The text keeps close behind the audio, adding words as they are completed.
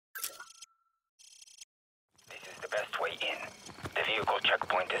vehicle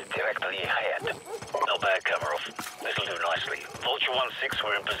checkpoint is directly ahead. Not bad, Kamarov. This'll do nicely. Vulture 1-6,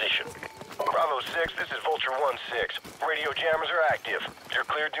 we're in position. Bravo 6, this is Vulture 1-6. Radio jammers are active. You're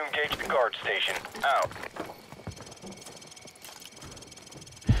cleared to engage the guard station. Out.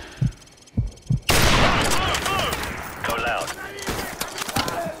 Go loud.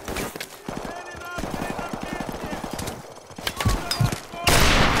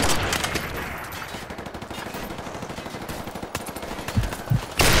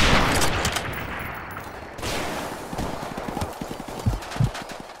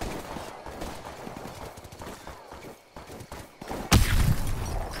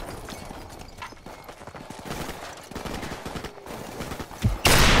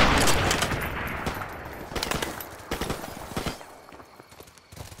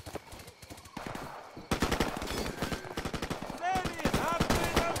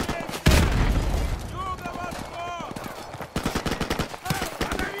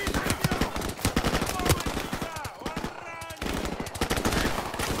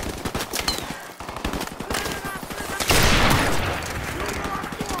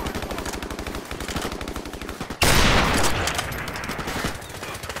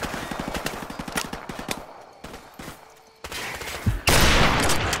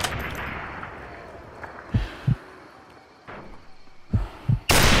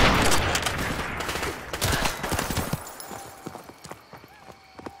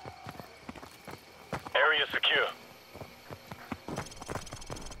 Area secure.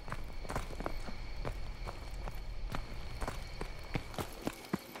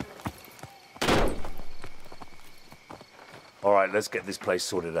 All right, let's get this place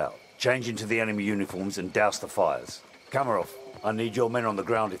sorted out. Change into the enemy uniforms and douse the fires. Kamarov, I need your men on the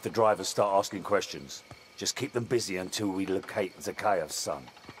ground if the drivers start asking questions. Just keep them busy until we locate Zakayev's son.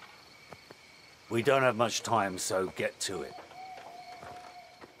 We don't have much time, so get to it.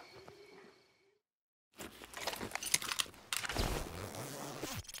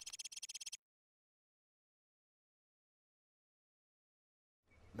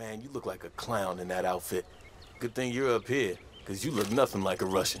 Man, you look like a clown in that outfit. Good thing you're up here, because you look nothing like a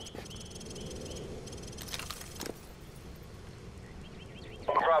Russian.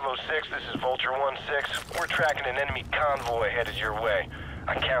 Bravo 6, this is Vulture 1-6. We're tracking an enemy convoy headed your way.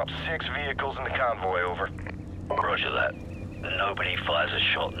 I count 6 vehicles in the convoy, over. Roger that. Nobody fires a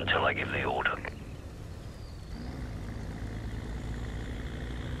shot until I give the order.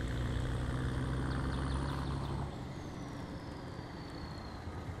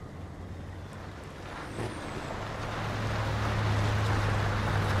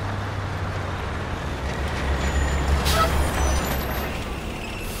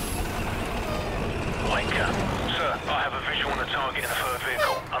 Sir, I have a visual on the target in the third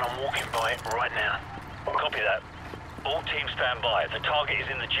vehicle, and I'm walking by it right now. Copy that. All teams stand by. The target is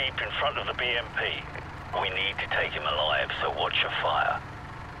in the Jeep in front of the BMP. We need to take him alive, so watch your fire.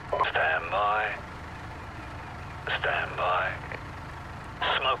 Stand by. Stand by.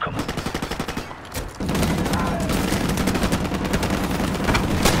 Smoke 'em.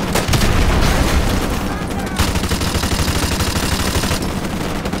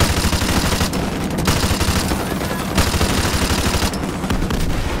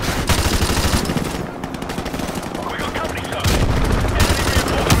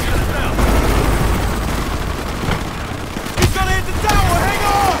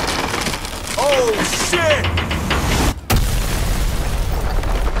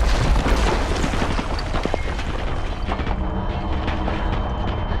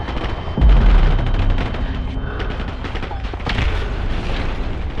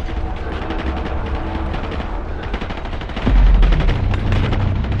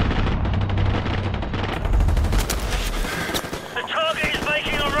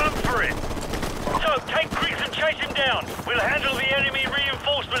 We'll handle the enemy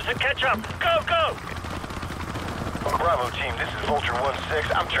reinforcements and catch up. Go, go! Bravo team, this is Vulture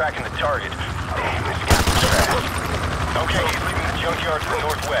 1-6. I'm tracking the target. Damn, this guy's trash. Okay, he's leaving the junkyard to the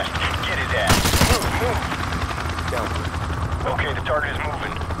northwest. Get his ass. Move. Down. Okay, the target is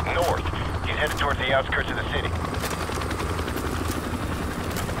moving. North. He's headed towards the outskirts of the city.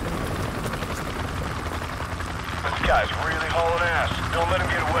 This guy's really hauling ass. Don't let him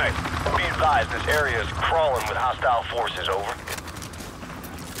get away. Be advised, this area is crawling with hostile forces, over.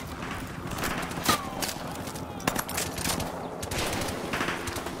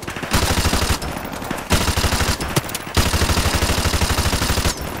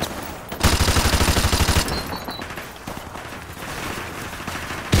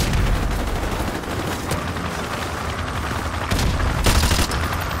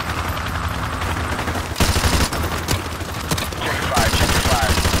 Check your fire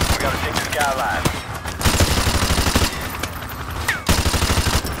guy alive.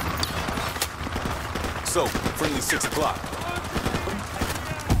 So, friendly 6 o'clock.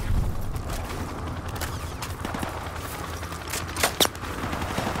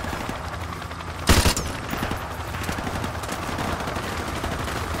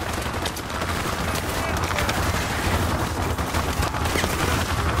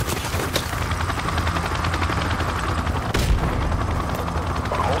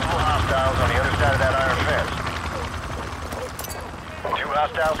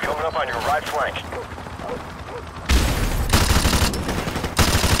 Hostiles coming up on your right flank.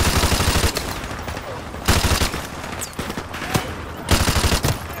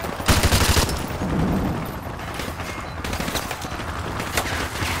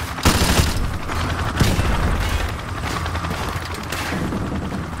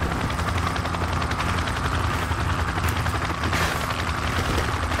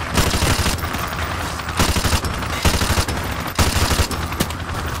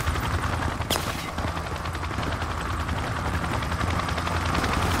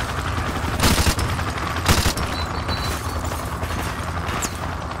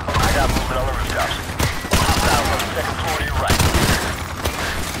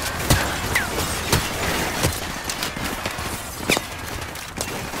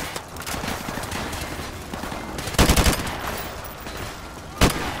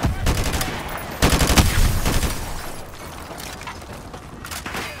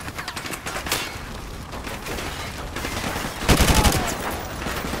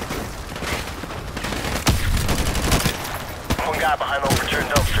 Guy behind the overturned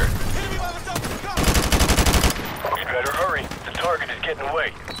dumpster. You better hurry. The target is getting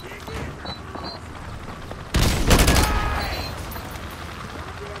away.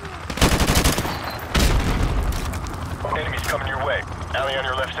 Enemies coming your way. Alley on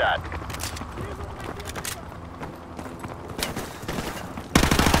your left side.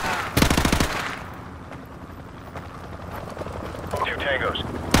 Two tangos.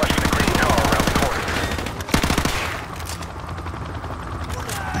 Watch for the green car around the corner.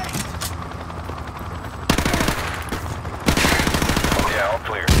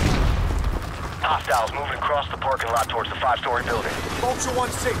 Clear. Hostiles moving across the parking lot towards the 5-story building. Vulture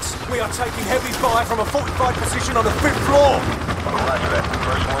 1-6, we are taking heavy fire from a fortified position on the 5th floor. Roger that.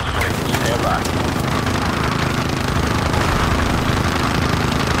 First one's free. Stand by.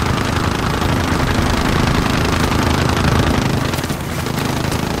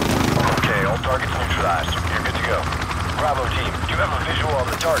 Okay, all targets neutralized. You're good to go. Bravo team, do you have a visual on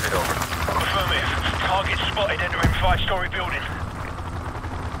the target, over? Affirmative. Target spotted entering 5-story building.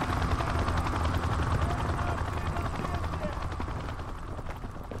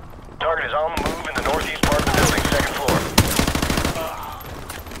 Target is on the move in the northeast part of the building, 2nd floor.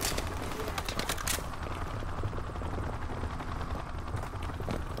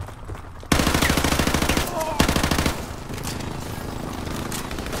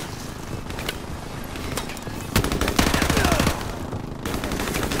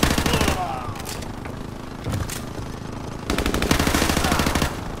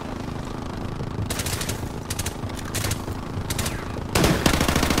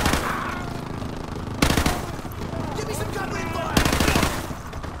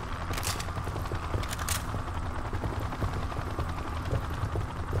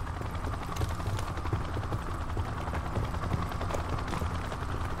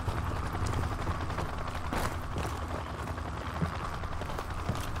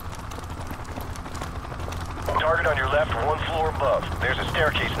 Target on your left, 1 floor above. There's a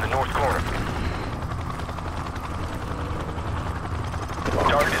staircase in the north corner.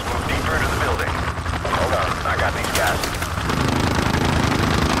 Target has moved deeper into the building. Hold on, I got these guys.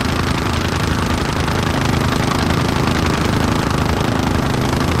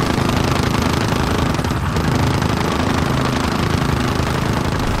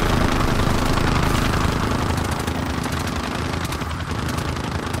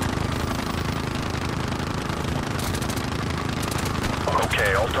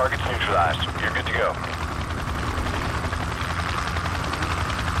 Okay, all targets neutralized. You're good to go.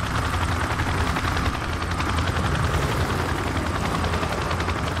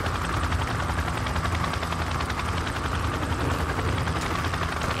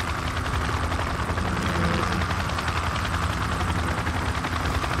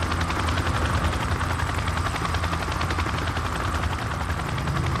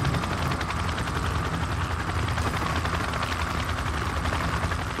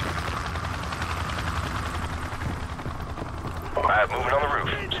 Moving on the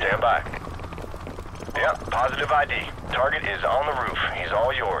roof. Stand by. Yep, positive ID. Target is on the roof. He's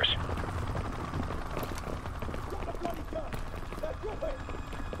all yours.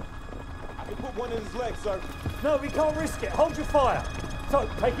 one in his leg, sir. No, we can't risk it. Hold your fire. So,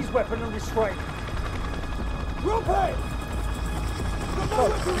 take his weapon and restrain him. Drop it!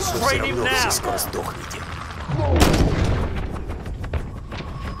 Restrain him now! Скоро сдохнете.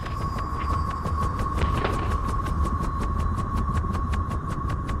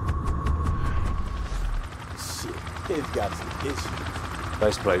 Shit, kid's got some issues.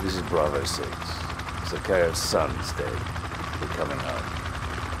 Faceplate, this is Bravo 6. Zakayo's son's dead. We're coming home.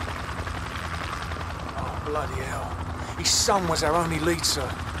 Oh, bloody hell. His son was our only lead, sir.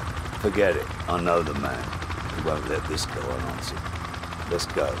 Forget it. I know the man. He won't let this go unanswered. Let's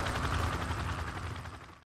go.